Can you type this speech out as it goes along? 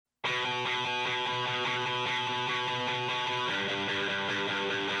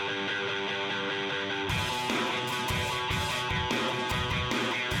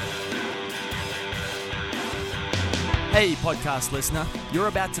Hey, podcast listener, you're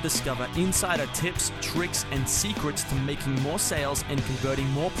about to discover insider tips, tricks, and secrets to making more sales and converting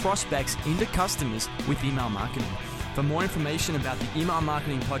more prospects into customers with email marketing. For more information about the Email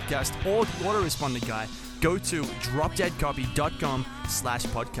Marketing Podcast or the Autoresponder Guide, go to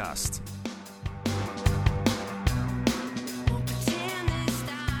dropdeadcopy.com/podcast.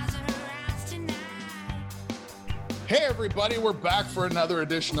 Hey everybody, we're back for another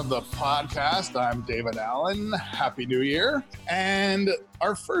edition of the podcast. I'm David Allen. Happy New Year. And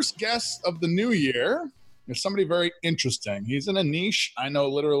our first guest of the new year is somebody very interesting. He's in a niche I know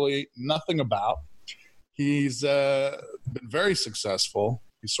literally nothing about. He's been very successful.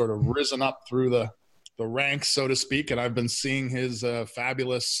 He's sort of risen up through the ranks, so to speak, and I've been seeing his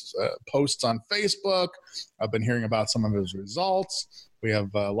fabulous posts on Facebook. I've been hearing about some of his results. We have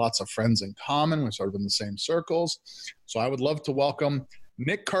lots of friends in common. We're sort of in the same circles. So I would love to welcome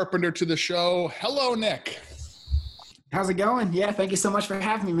Nick Carpenter to the show. Hello, Nick. How's it going? Yeah, thank you so much for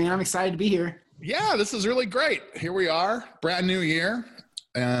having me, man. I'm excited to be here. Yeah, this is really great. Here we are, brand new year.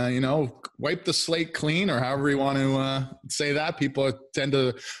 Wipe the slate clean, or however you want to say that. People tend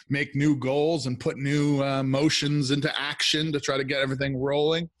to make new goals and put new motions into action to try to get everything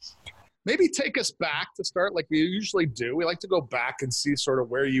rolling. Maybe take us back to start like we usually do. We like to go back and see sort of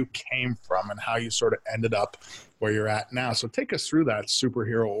where you came from and how you sort of ended up where you're at now. So take us through that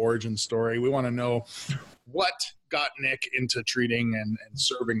superhero origin story. We want to know what got Nick into treating and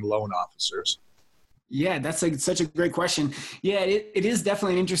serving loan officers. Yeah, that's such a great question. Yeah, it is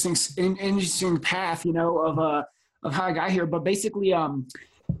definitely an interesting path, of how I got here. But basically,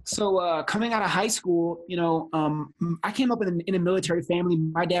 coming out of high school, I came up in a military family.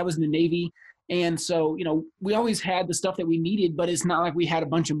 My dad was in the Navy. And so, we always had the stuff that we needed, but it's not like we had a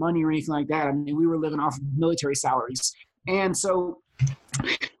bunch of money or anything like that. I mean, we were living off of military salaries. And so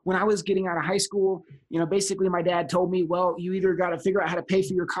when I was getting out of high school, basically my dad told me, well, you either got to figure out how to pay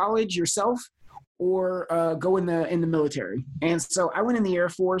for your college yourself or go in the military. And so I went in the Air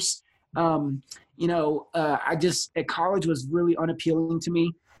Force. At college was really unappealing to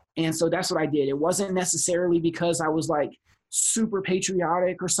me. And so that's what I did. It wasn't necessarily because I was like super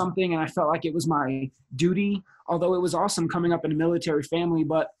patriotic or something, and I felt like it was my duty, although it was awesome coming up in a military family.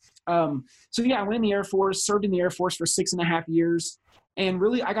 But I went in the Air Force, served in the Air Force for 6.5 years. And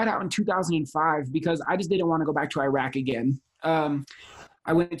really, I got out in 2005 because I just didn't want to go back to Iraq again.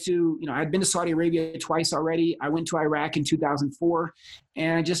 I went to, I'd been to Saudi Arabia twice already. I went to Iraq in 2004,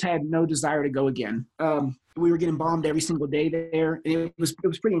 and I just had no desire to go again. We were getting bombed every single day there. It was a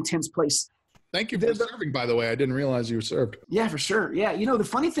pretty intense place. Thank you for serving, by the way. I didn't realize you served. Yeah, for sure. Yeah. The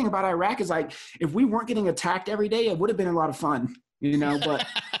funny thing about Iraq is like, if we weren't getting attacked every day, it would have been a lot of fun, but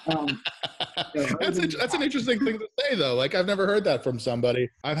that's an interesting thing to say, though. Like, I've never heard that from somebody.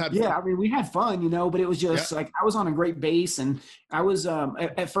 We had fun, but it was just like I was on a great base, and I was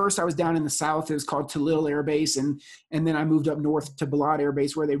at first I was down in the south. It was called Talil Air Base, and then I moved up north to Balad Air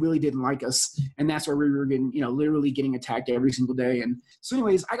Base, where they really didn't like us, and that's where we were getting literally getting attacked every single day. And so,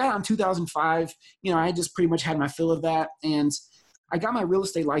 anyways, I got out in 2005. I just pretty much had my fill of that, and I got my real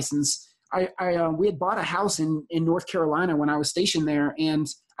estate license. We had bought a house in North Carolina when I was stationed there, and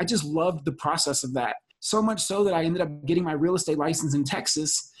I just loved the process of that. So much so that I ended up getting my real estate license in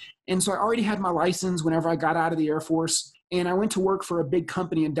Texas. And so I already had my license whenever I got out of the Air Force, and I went to work for a big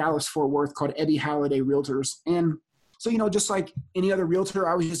company in Dallas-Fort Worth called Ebby Halliday Realtors. And so, just like any other realtor,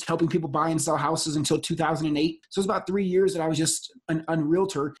 I was just helping people buy and sell houses until 2008. So it was about 3 years that I was just a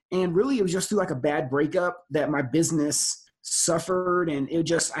realtor. And really, it was just through like a bad breakup that my business suffered, and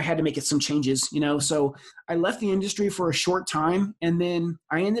I had to make some changes, so I left the industry for a short time, and then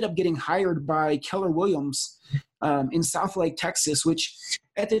I ended up getting hired by Keller Williams in South Lake, Texas, which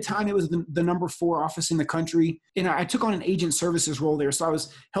at the time it was the number 4 office in the country. And I took on an agent services role there. So I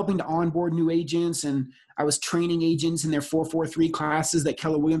was helping to onboard new agents, and I was training agents in their 443 classes that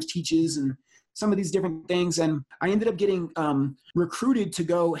Keller Williams teaches, and some of these different things. And I ended up getting recruited to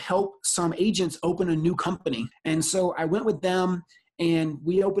go help some agents open a new company. And so I went with them, and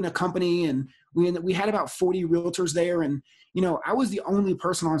we opened a company, and we had about 40 realtors there. And, I was the only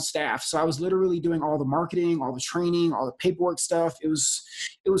person on staff. So I was literally doing all the marketing, all the training, all the paperwork stuff. It was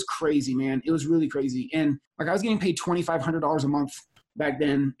crazy, man. It was really crazy. And like, I was getting paid $2,500 a month back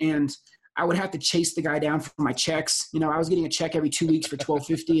then. And I would have to chase the guy down for my checks. I was getting a check every 2 weeks for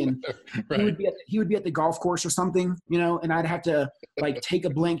 $1,250, and right. he would be at the golf course or something, and I'd have to like take a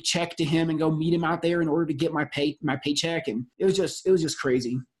blank check to him and go meet him out there in order to get my paycheck. And it was just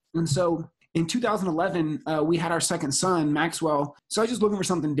crazy. And so in 2011, we had our second son, Maxwell. So I was just looking for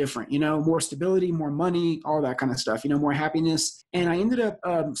something different, more stability, more money, all that kind of stuff, more happiness. And I ended up,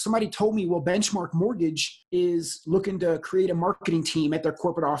 somebody told me, well, Benchmark Mortgage is looking to create a marketing team at their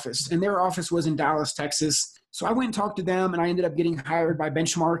corporate office. And their office was in Dallas, Texas. So I went and talked to them, and I ended up getting hired by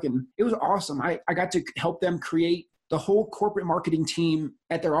Benchmark, and it was awesome. I got to help them create the whole corporate marketing team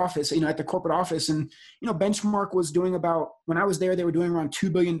at their office, at the corporate office. And, Benchmark was doing when I was there, they were doing around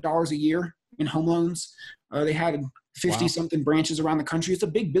 $2 billion a year in home loans. They had 50 something branches around the country. It's a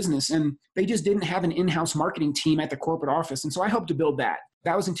big business, and they just didn't have an in-house marketing team at the corporate office. And so I helped to build that.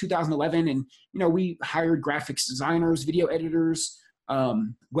 That was in 2011. And, we hired graphics designers, video editors,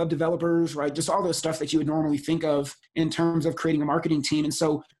 web developers, right? Just all the stuff that you would normally think of in terms of creating a marketing team. And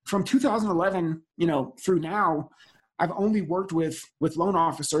so from 2011, through now, I've only worked with loan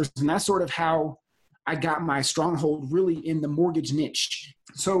officers, and that's sort of how I got my stronghold really in the mortgage niche.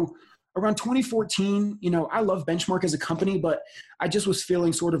 So around 2014, I love Benchmark as a company, but I just was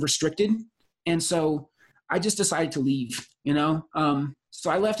feeling sort of restricted. And so I just decided to leave,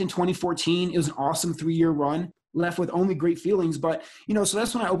 So I left in 2014. It was an awesome 3-year run, left with only great feelings. But, so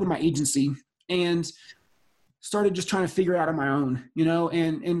that's when I opened my agency and started just trying to figure it out on my own,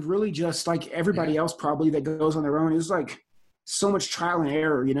 and really just like everybody else probably that goes on their own, it was like so much trial and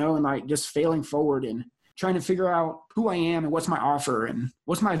error, and like just failing forward and trying to figure out who I am and what's my offer and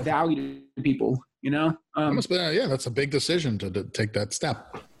what's my value to people, that's a big decision to take that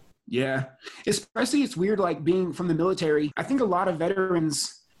step. Yeah. Especially it's weird, like being from the military. I think a lot of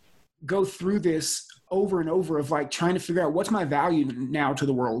veterans go through this over and over of like trying to figure out what's my value now to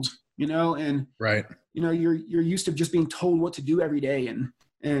the world, and right. You're used to just being told what to do every day and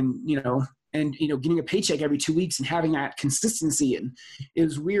getting a paycheck every 2 weeks and having that consistency. And it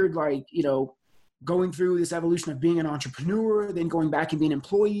was weird, like, going through this evolution of being an entrepreneur, then going back and being an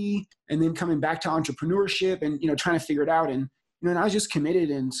employee, and then coming back to entrepreneurship and, trying to figure it out. And, and I was just committed.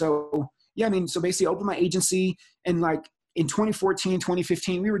 And so, so basically I opened my agency, and like in 2014,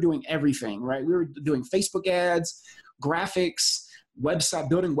 2015, we were doing everything, right? We were doing Facebook ads, graphics,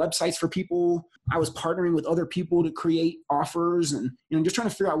 building websites for people. I was partnering with other people to create offers and, just trying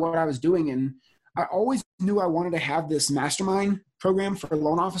to figure out what I was doing. And I always knew I wanted to have this mastermind program for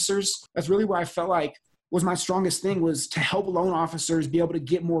loan officers. That's really where I felt like was my strongest thing, was to help loan officers be able to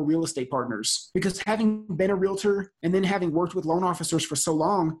get more real estate partners. Because having been a realtor and then having worked with loan officers for so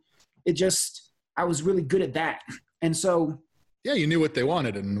long, I was really good at that. And so, yeah, you knew what they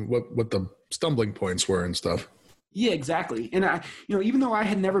wanted and what the stumbling points were and stuff. Yeah, exactly. And I, even though I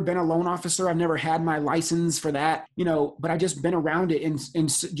had never been a loan officer, I've never had my license for that, but I just been around it and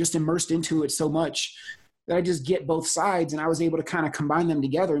just immersed into it so much that I just get both sides, and I was able to kind of combine them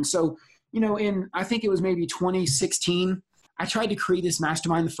together. And so, I think it was maybe 2016, I tried to create this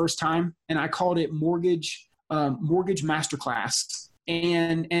mastermind the first time, and I called it Mortgage Masterclass.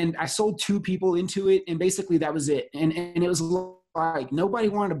 And I sold 2 people into it, and basically that was it. And it was like nobody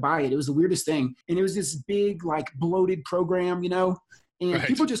wanted to buy it. It was the weirdest thing. And it was this big, like bloated program, and right.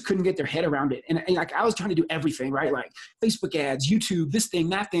 People just couldn't get their head around it. And like, I was trying to do everything, right? Like Facebook ads, YouTube, this thing,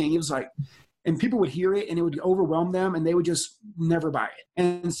 that thing. It was like, and people would hear it and it would overwhelm them and they would just never buy it.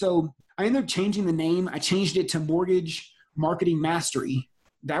 And so I ended up changing the name. I changed it to Mortgage Marketing Mastery.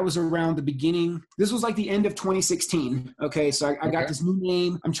 That was around the beginning. This was like the end of 2016. Okay. So I got this new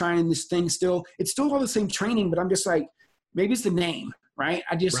name. I'm trying this thing still. It's still all the same training, but I'm just like, maybe it's the name, right?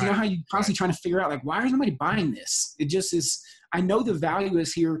 I just know how you constantly trying to figure out like, why is nobody buying this? It just is, I know the value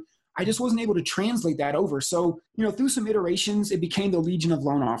is here. I just wasn't able to translate that over. So, through some iterations, it became the Legion of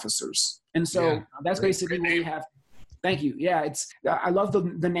Loan Officers. And so that's basically what we have. Thank you. Yeah. I love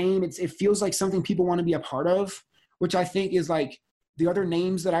the name. It feels like something people want to be a part of, which I think is like the other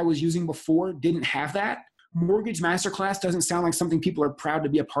names that I was using before didn't have that. Mortgage Masterclass doesn't sound like something people are proud to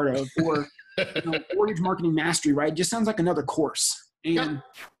be a part of, or Mortgage Marketing Mastery, right? It just sounds like another course. And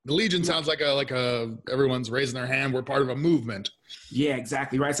the Legion sounds like everyone's raising their hand. We're part of a movement. Yeah,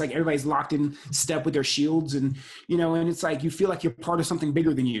 exactly. Right. It's like everybody's locked in step with their shields, and and it's like you feel like you're part of something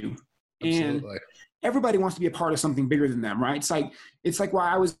bigger than you. Absolutely. And everybody wants to be a part of something bigger than them, right? It's like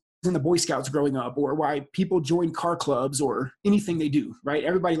why I was in the Boy Scouts growing up, or why people join car clubs or anything they do, right?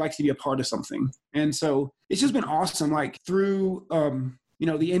 Everybody likes to be a part of something. And so it's just been awesome. Like through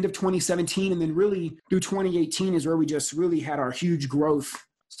the end of 2017 and then really through 2018 is where we just really had our huge growth.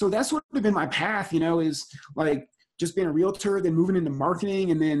 So that's sort of been my path, is like just being a realtor, then moving into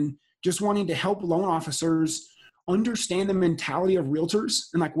marketing, and then just wanting to help loan officers understand the mentality of realtors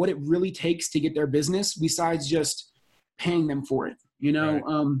and like what it really takes to get their business besides just paying them for it,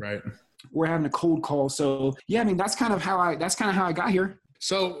 Right. We're having a cold call. So yeah, I mean, that's kind of how I got here.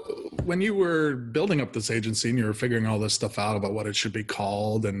 So when you were building up this agency and you were figuring all this stuff out about what it should be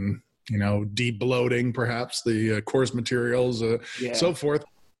called and, de-bloating perhaps the course materials, so forth,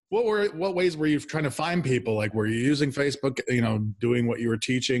 what ways were you trying to find people? Like, were you using Facebook, doing what you were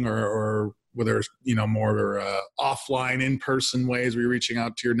teaching, or were there, more offline, in-person ways? Were you reaching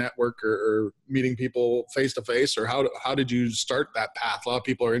out to your network or meeting people face-to-face? Or how did you start that path? A lot of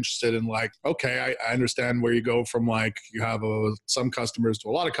people are interested in like, okay, I understand where you go from like you have some customers to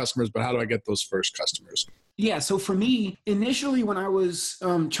a lot of customers, but how do I get those first customers? Yeah. So for me, initially when I was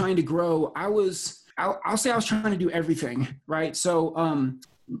trying to grow, I'll say I was trying to do everything, right? So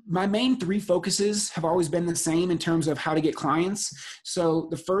my main three focuses have always been the same in terms of how to get clients. So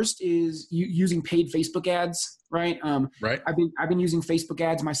the first is using paid Facebook ads, right? Right. I've been using Facebook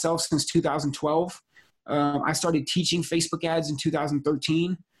ads myself since 2012. I started teaching Facebook ads in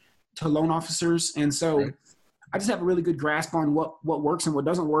 2013 to loan officers. And so I just have a really good grasp on what works and what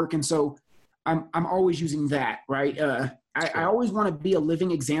doesn't work. And so I'm always using that, right? I always want to be a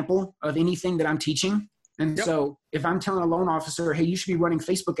living example of anything that I'm teaching. And so if I'm telling a loan officer, hey, you should be running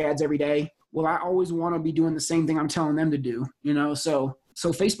Facebook ads every day, well, I always want to be doing the same thing I'm telling them to do, So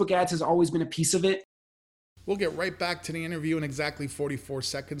Facebook ads has always been a piece of it. We'll get right back to the interview in exactly 44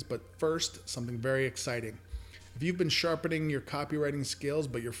 seconds, but first, something very exciting. If you've been sharpening your copywriting skills,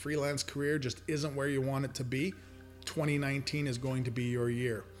 but your freelance career just isn't where you want it to be, 2019 is going to be your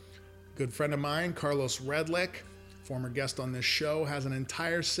year. A good friend of mine, Carlos Redlick, former guest on this show, has an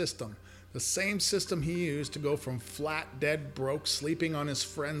entire system. The same system he used to go from flat, dead broke, sleeping on his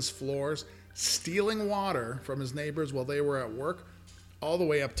friends' floors, stealing water from his neighbors while they were at work, all the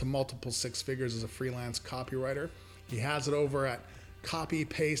way up to multiple six figures as a freelance copywriter. He has it over at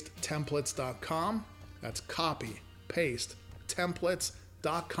copypastetemplates.com. That's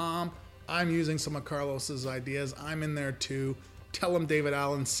copypastetemplates.com. I'm using some of Carlos's ideas. I'm in there too. Tell him David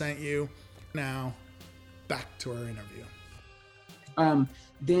Allen sent you. Now, back to our interview.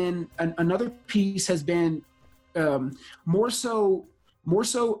 Then another piece has been more so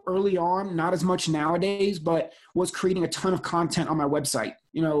early on, not as much nowadays, but was creating a ton of content on my website.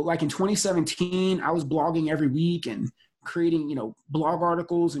 Like in 2017, I was blogging every week and creating, blog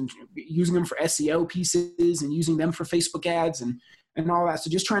articles and using them for SEO pieces and using them for Facebook ads and all that.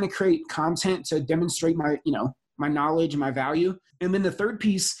 So just trying to create content to demonstrate my, my knowledge and my value. And then the third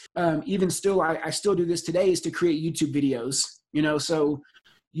piece, even still, I still do this today, is to create YouTube videos. So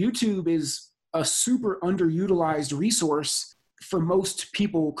YouTube is a super underutilized resource for most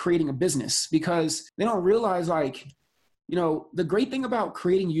people creating a business because they don't realize the great thing about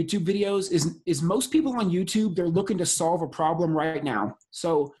creating YouTube videos is most people on YouTube, they're looking to solve a problem right now.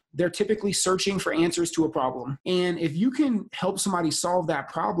 So they're typically searching for answers to a problem. And if you can help somebody solve that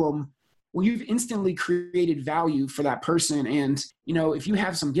problem, well, you've instantly created value for that person. And, if you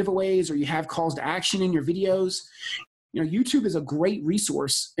have some giveaways or you have calls to action in your videos, YouTube is a great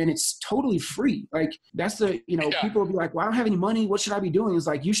resource and it's totally free. Like that's people will be like, well, I don't have any money. What should I be doing? It's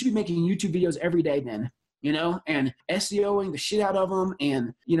like, you should be making YouTube videos every day then, and SEOing the shit out of them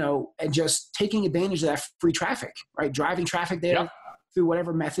and, and just taking advantage of that free traffic, right? Driving traffic there through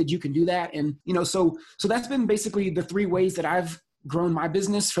whatever method you can do that. And, so that's been basically the three ways that I've grown my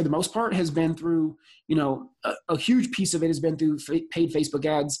business for the most part has been through, a huge piece of it has been through paid Facebook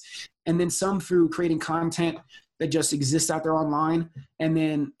ads and then some through creating content that just exists out there online. And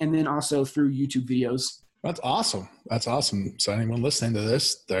then also through YouTube videos. That's awesome. So anyone listening to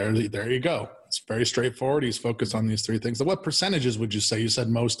this, there you go. It's very straightforward. He's focused on these three things. So what percentages would you say? You said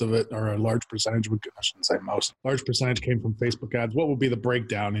most of it, or a large percentage, I shouldn't say most. Large percentage came from Facebook ads. What would be the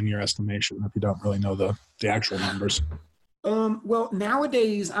breakdown in your estimation if you don't really know the actual numbers? Well,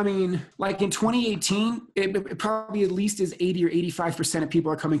 nowadays, like in 2018, it probably at least is 80 or 85% of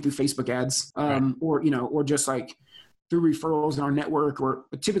people are coming through Facebook ads, or just like through referrals in our network or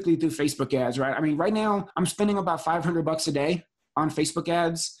typically through Facebook ads, right? Right now I'm spending about $500 a day on Facebook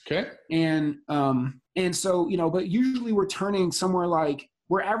ads. Okay. And so, but usually we're turning somewhere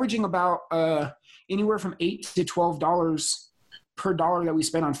we're averaging about, anywhere from $8 to $12 per dollar that we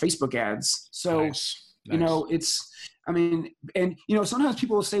spend on Facebook ads. So, nice. Sometimes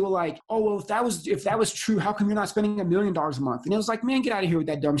people will say, if that was true, how come you're not spending $1 million a month? And it was like, man, get out of here with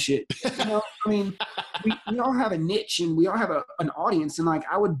that dumb shit. We all have a niche and we all have an audience. And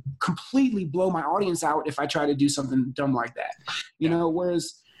I would completely blow my audience out if I try to do something dumb like that,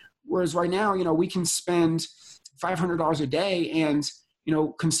 whereas right now, we can spend $500 a day and,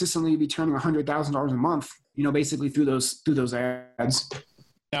 consistently be turning $100,000 a month, basically through those ads.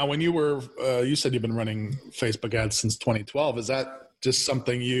 Now, when you were, you said you've been running Facebook ads since 2012. Is that just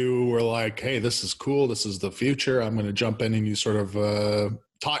something you were like, hey, this is cool. This is the future. I'm going to jump in, and you sort of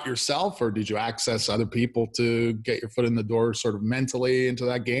taught yourself, or did you access other people to get your foot in the door sort of mentally into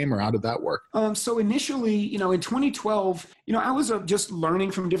that game, or how did that work? So initially, in 2012, I was just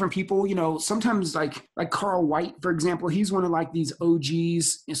learning from different people, sometimes like Carl White, for example, he's one of like these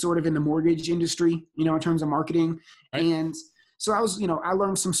OGs sort of in the mortgage industry, in terms of marketing. Right. And so I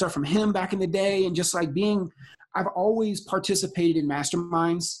learned some stuff from him back in the day, and just like I've always participated in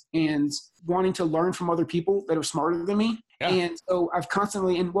masterminds and wanting to learn from other people that are smarter than me. Yeah. And so I've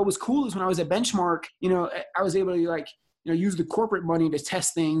constantly, and what was cool is when I was at Benchmark, I was able to use the corporate money to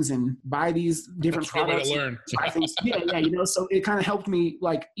test things and buy these different products. Way to learn. Try things. Yeah. So it kind of helped me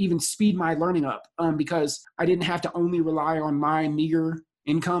even speed my learning up because I didn't have to only rely on my meager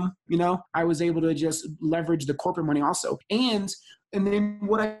income. I was able to just leverage the corporate money also. And then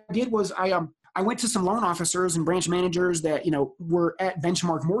what I did was I went to some loan officers and branch managers that, were at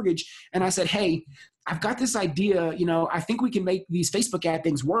Benchmark Mortgage. And I said, hey, I've got this idea, I think we can make these Facebook ad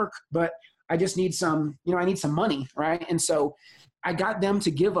things work, but I just need some, I need some money. Right. And so I got them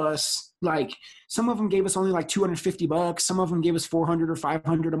to give us some of them gave us only $250. Some of them gave us $400 or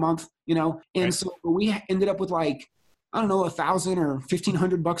 $500 a month, And right. So we ended up with $1,000 or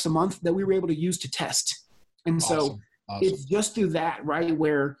 $1,500 a month that we were able to use to test. And awesome. So awesome. It's just through that, right,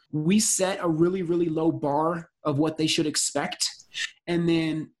 where we set a really, really low bar of what they should expect. And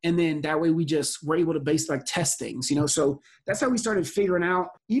then that way we just were able to test things, so that's how we started figuring out,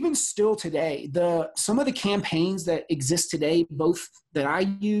 even still today, some of the campaigns that exist today, both that I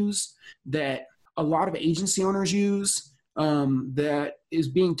use, that a lot of agency owners use, that is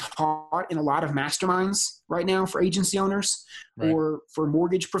being taught in a lot of masterminds right now for agency owners, right, or for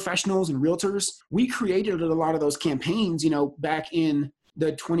mortgage professionals and realtors. We created a lot of those campaigns, back in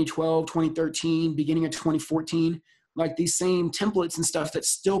the 2012, 2013, beginning of 2014, these same templates and stuff that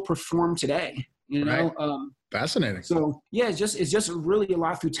still perform today, Right. Fascinating. So yeah, it's just really a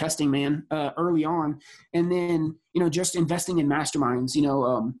lot through testing, man, early on. And then, just investing in masterminds,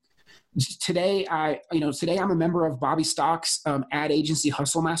 today I'm a member of Bobby Stock's ad agency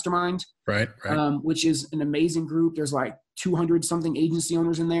hustle mastermind, right. Which is an amazing group. There's 200 something agency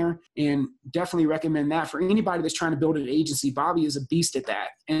owners in there, and definitely recommend that for anybody that's trying to build an agency. Bobby is a beast at that.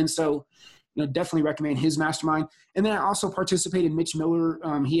 And so, definitely recommend his mastermind. And then I also participate in Mitch Miller.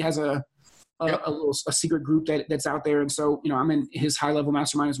 He has a secret group that's out there. And so, I'm in his high level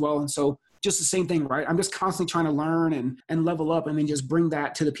mastermind as well. And so just the same thing, right? I'm just constantly trying to learn and level up, and then just bring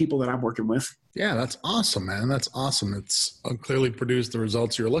that to the people that I'm working with. Yeah, that's awesome, man. That's awesome. It's clearly produced the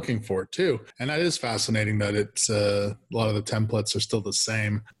results you're looking for too. And that is fascinating that it's a lot of the templates are still the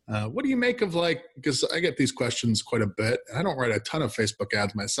same. What do you make of because I get these questions quite a bit. I don't write a ton of Facebook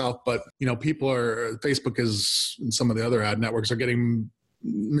ads myself, but Facebook is, and some of the other ad networks are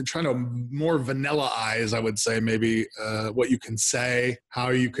trying to more vanilla-ize, I would say, maybe what you can say,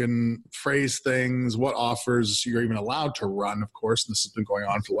 how you can phrase things, what offers you're even allowed to run, of course. And this has been going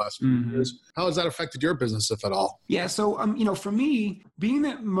on for the last few years. How has that affected your business, if at all? Yeah. So, for me, being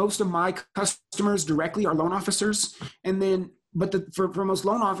that most of my customers directly are loan officers, and then for most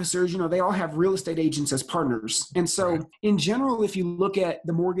loan officers, they all have real estate agents as partners. And so right. In general, if you look at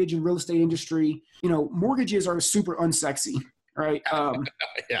the mortgage and real estate industry, mortgages are super unsexy. Right.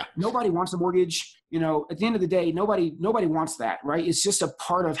 Yeah. Nobody wants a mortgage. At the end of the day, nobody wants that. Right. It's just a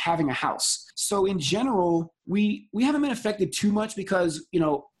part of having a house. So in general, we haven't been affected too much because,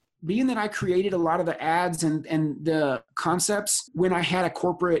 being that I created a lot of the ads and the concepts when I had a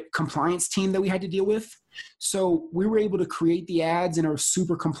corporate compliance team that we had to deal with. So we were able to create the ads in a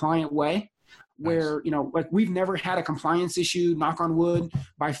super compliant way where, nice. We've never had a compliance issue, knock on wood,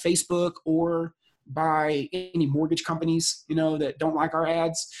 by Facebook or by any mortgage companies, that don't like our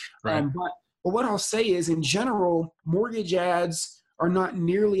ads. Right. But what I'll say is, in general, mortgage ads are not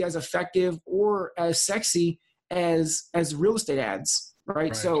nearly as effective or as sexy as real estate ads,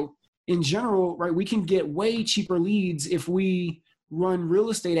 right? So in general, right, we can get way cheaper leads if we run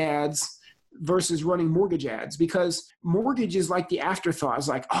real estate ads versus running mortgage ads, because mortgage is like the afterthought. It's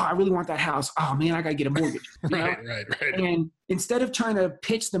like, oh, I really want that house. Oh man, I got to get a mortgage. Right. And instead of trying to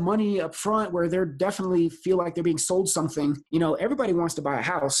pitch the money up front where they're definitely feel like they're being sold something, everybody wants to buy a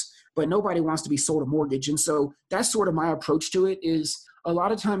house, but nobody wants to be sold a mortgage. And so that's sort of my approach to it. Is a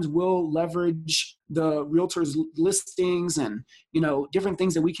lot of times we'll leverage the realtor's listings and, different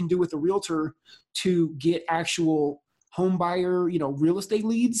things that we can do with the realtor to get actual home buyer, real estate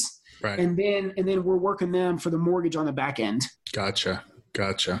leads. Right. And then we're working them for the mortgage on the back end. Gotcha.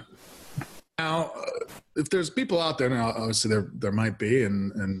 Now, if there's people out there now, obviously there might be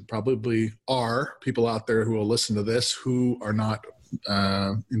and probably are people out there who will listen to this who are not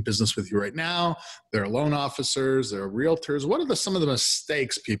in business with you right now. There are loan officers, there are realtors. What are some of the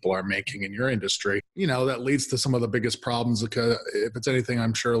mistakes people are making in your industry, that leads to some of the biggest problems? Because if it's anything,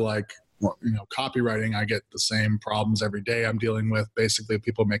 I'm sure copywriting, I get the same problems every day. I'm dealing with basically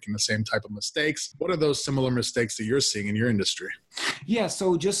people making the same type of mistakes. What are those similar mistakes that you're seeing in your industry? Yeah.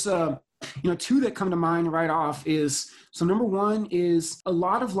 So just, two that come to mind right off is, so number one is a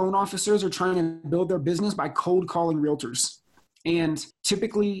lot of loan officers are trying to build their business by cold calling realtors. And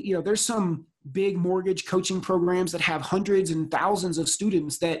typically, there's some big mortgage coaching programs that have hundreds and thousands of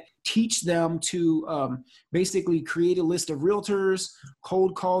students that teach them to basically create a list of realtors,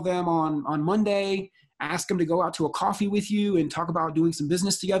 cold call them on Monday, ask them to go out to a coffee with you and talk about doing some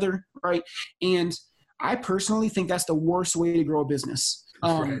business together, right? And I personally think that's the worst way to grow a business.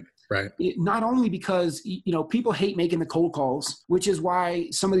 Right. Not only because, people hate making the cold calls, which is why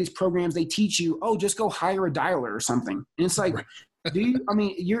some of these programs, they teach you, just go hire a dialer or something. And it's like, right.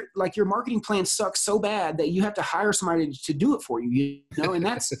 Your marketing plan sucks so bad that you have to hire somebody to do it for you, and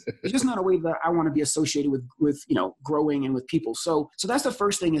it's just not a way that I want to be associated with growing and with people. So that's the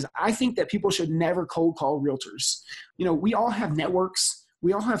first thing is I think that people should never cold call realtors. We all have networks,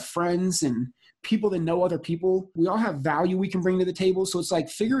 we all have friends and people that know other people. We all have value we can bring to the table. So it's like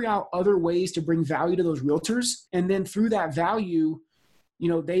figuring out other ways to bring value to those realtors. And then through that value,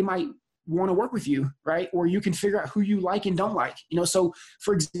 they might want to work with you, right? Or you can figure out who you like and don't like. So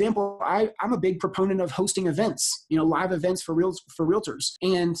for example, I'm a big proponent of hosting events, live events for realtors,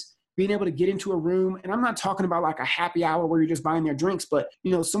 and being able to get into a room. And I'm not talking about like a happy hour where you're just buying their drinks, but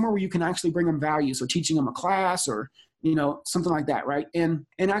somewhere where you can actually bring them value. So teaching them a class or something like that, right? And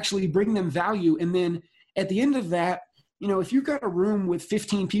actually bring them value. And then at the end of that, if you've got a room with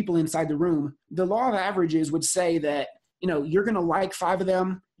 15 people inside the room, the law of averages would say that, you're going to like 5 of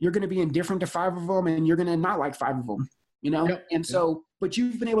them, you're going to be indifferent to 5 of them, and you're going to not like 5 of them, Yep. And so, but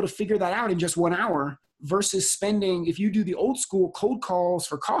you've been able to figure that out in just 1 hour versus spending, if you do the old school cold calls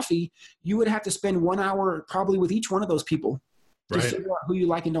for coffee, you would have to spend 1 hour probably with each one of those people. To figure out who you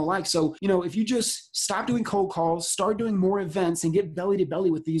like and don't like. So, if you just stop doing cold calls, start doing more events and get belly to belly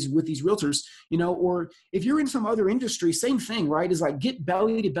with these realtors, or if you're in some other industry, same thing, right? Is like get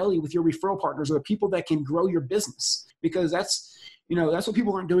belly to belly with your referral partners or the people that can grow your business, because that's what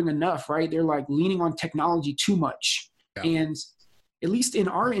people aren't doing enough, right? They're like leaning on technology too much. Yeah. And at least in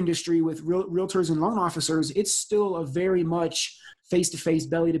our industry with realtors and loan officers, it's still a very much face-to-face,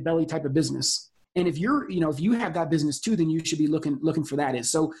 belly-to-belly type of business. And if you're, if you have that business too, then you should be looking for that.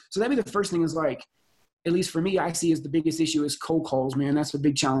 So that'd be the first thing is like, at least for me, I see as the biggest issue is cold calls, man. That's the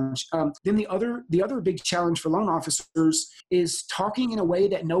big challenge. Then the other big challenge for loan officers is talking in a way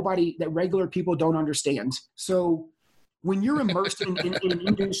that regular people don't understand. So when you're immersed in an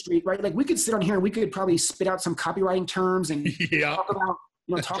industry, right? Like we could sit on here and we could probably spit out some copywriting terms and talk about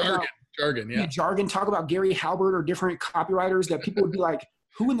jargon, talk about Gary Halbert or different copywriters that people would be like,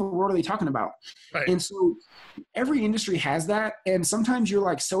 who in the world are they talking about? Right. And so every industry has that. And sometimes you're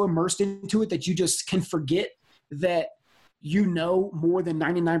like so immersed into it that you just can forget that more than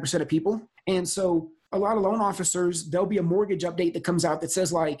 99% of people. And so a lot of loan officers, there'll be a mortgage update that comes out that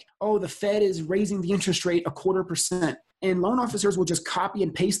says like, the Fed is raising the interest rate 0.25%. And loan officers will just copy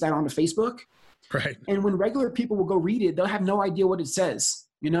and paste that onto Facebook. Right. And when regular people will go read it, they'll have no idea what it says,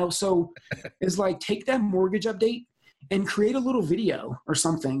 So it's like, take that mortgage update and create a little video or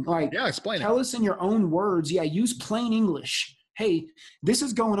something like, explain tell us in your own words. Use plain English. Hey, this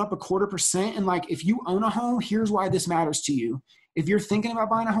is going up 0.25%. And like, if you own a home, here's why this matters to you. If you're thinking about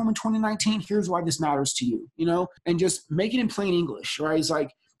buying a home in 2019, here's why this matters to you, and just make it in plain English, right? It's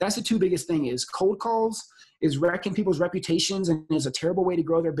like, that's the two biggest thing is cold calls is wrecking people's reputations and is a terrible way to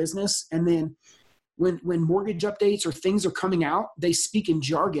grow their business. And then when mortgage updates or things are coming out, they speak in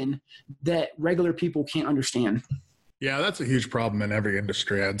jargon that regular people can't understand. Yeah, that's a huge problem in every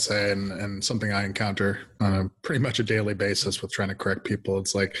industry, I'd say, and something I encounter on a pretty much a daily basis with trying to correct people.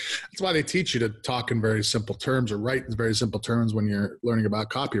 It's like, that's why they teach you to talk in very simple terms or write in very simple terms when you're learning about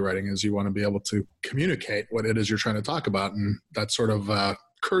copywriting, is you want to be able to communicate what it is you're trying to talk about. And that sort of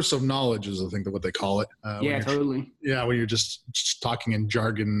curse of knowledge is, I think, what they call it. Totally. Yeah, when you're just talking in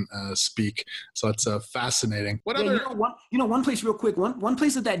jargon speak. So that's fascinating. What other? One place real quick. One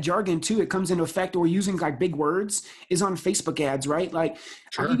place that jargon too, it comes into effect, or using like big words, is on Facebook ads, right? Like,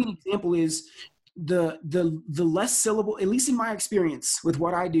 I'll give you an example. Is the less syllable, at least in my experience with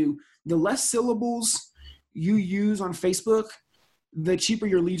what I do, the less syllables you use on Facebook, the cheaper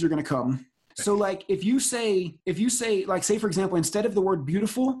your leads are going to come. So like if you say, like, say for example, instead of the word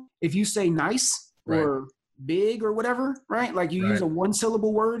beautiful, if you say nice or big or whatever, right? Like you use a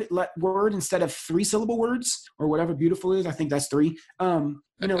 1-syllable word instead of 3-syllable words or whatever beautiful is. I think that's 3.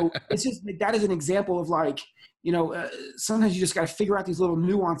 It's just like, that is an example of like, sometimes you just got to figure out these little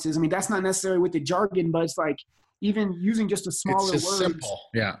nuances. I mean, that's not necessarily with the jargon, but it's like even using just a smaller it's just word. Simple.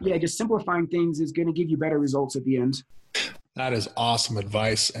 Yeah. Yeah. Just simplifying things is going to give you better results at the end. That is awesome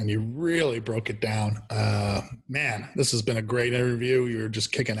advice, and you really broke it down. Man, this has been a great interview. You're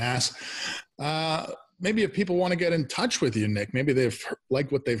just kicking ass. Maybe if people want to get in touch with you, Nick, maybe they've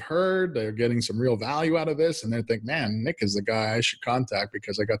liked what they've heard, they're getting some real value out of this, and they think, man, Nick is the guy I should contact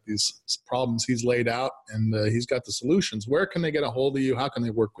because I got these problems he's laid out, and he's got the solutions. Where can they get a hold of you? How can they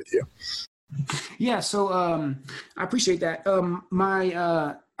work with you? Yeah, so I appreciate that.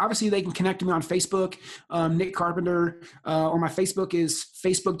 Obviously, they can connect to me on Facebook, Nick Carpenter, or my Facebook is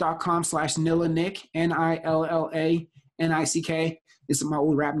facebook.com/NillaNick, NILLANICK. This is my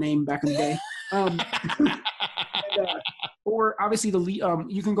old rap name back in the day. Or obviously,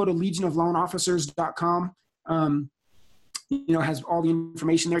 you can go to legionofloanofficers.com. Has all the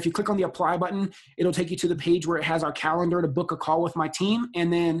information there. If you click on the apply button, it'll take you to the page where it has our calendar to book a call with my team.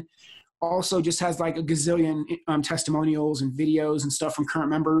 And then also just has like a gazillion testimonials and videos and stuff from current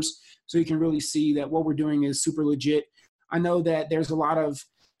members. So you can really see that what we're doing is super legit. I know that there's a lot of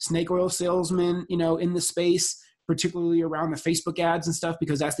snake oil salesmen, in the space, particularly around the Facebook ads and stuff,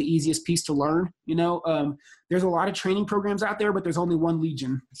 because that's the easiest piece to learn. There's a lot of training programs out there, but there's only one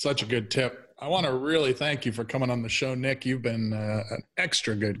Legion. Such a good tip. I want to really thank you for coming on the show, Nick. You've been an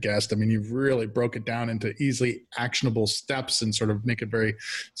extra good guest. I mean, you've really broke it down into easily actionable steps and sort of make it very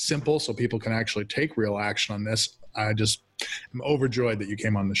simple so people can actually take real action on this. I just am overjoyed that you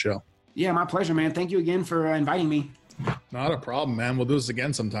came on the show. Yeah, my pleasure, man. Thank you again for inviting me. Not a problem, man. We'll do this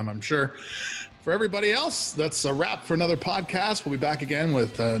again sometime, I'm sure. For everybody else, that's a wrap for another podcast. We'll be back again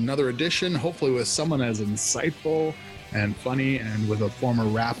with another edition, hopefully with someone as insightful and funny and with a former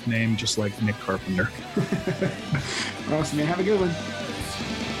rap name just like Nick Carpenter. Awesome, man. Have a good one.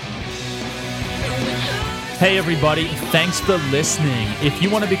 Hey everybody, thanks for listening. If you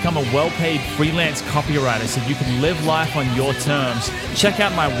want to become a well-paid freelance copywriter so you can live life on your terms, check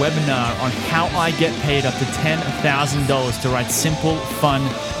out my webinar on how I get paid up to $10,000 to write simple, fun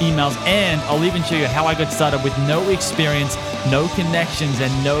emails, and I'll even show you how I got started with no experience, no connections,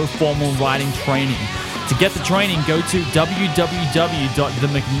 and no formal writing training. To get the training, go to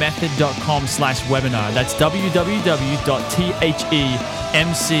www.themcmethod.com/webinar. That's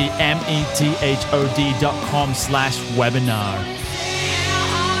www.themcmethod.com/webinar.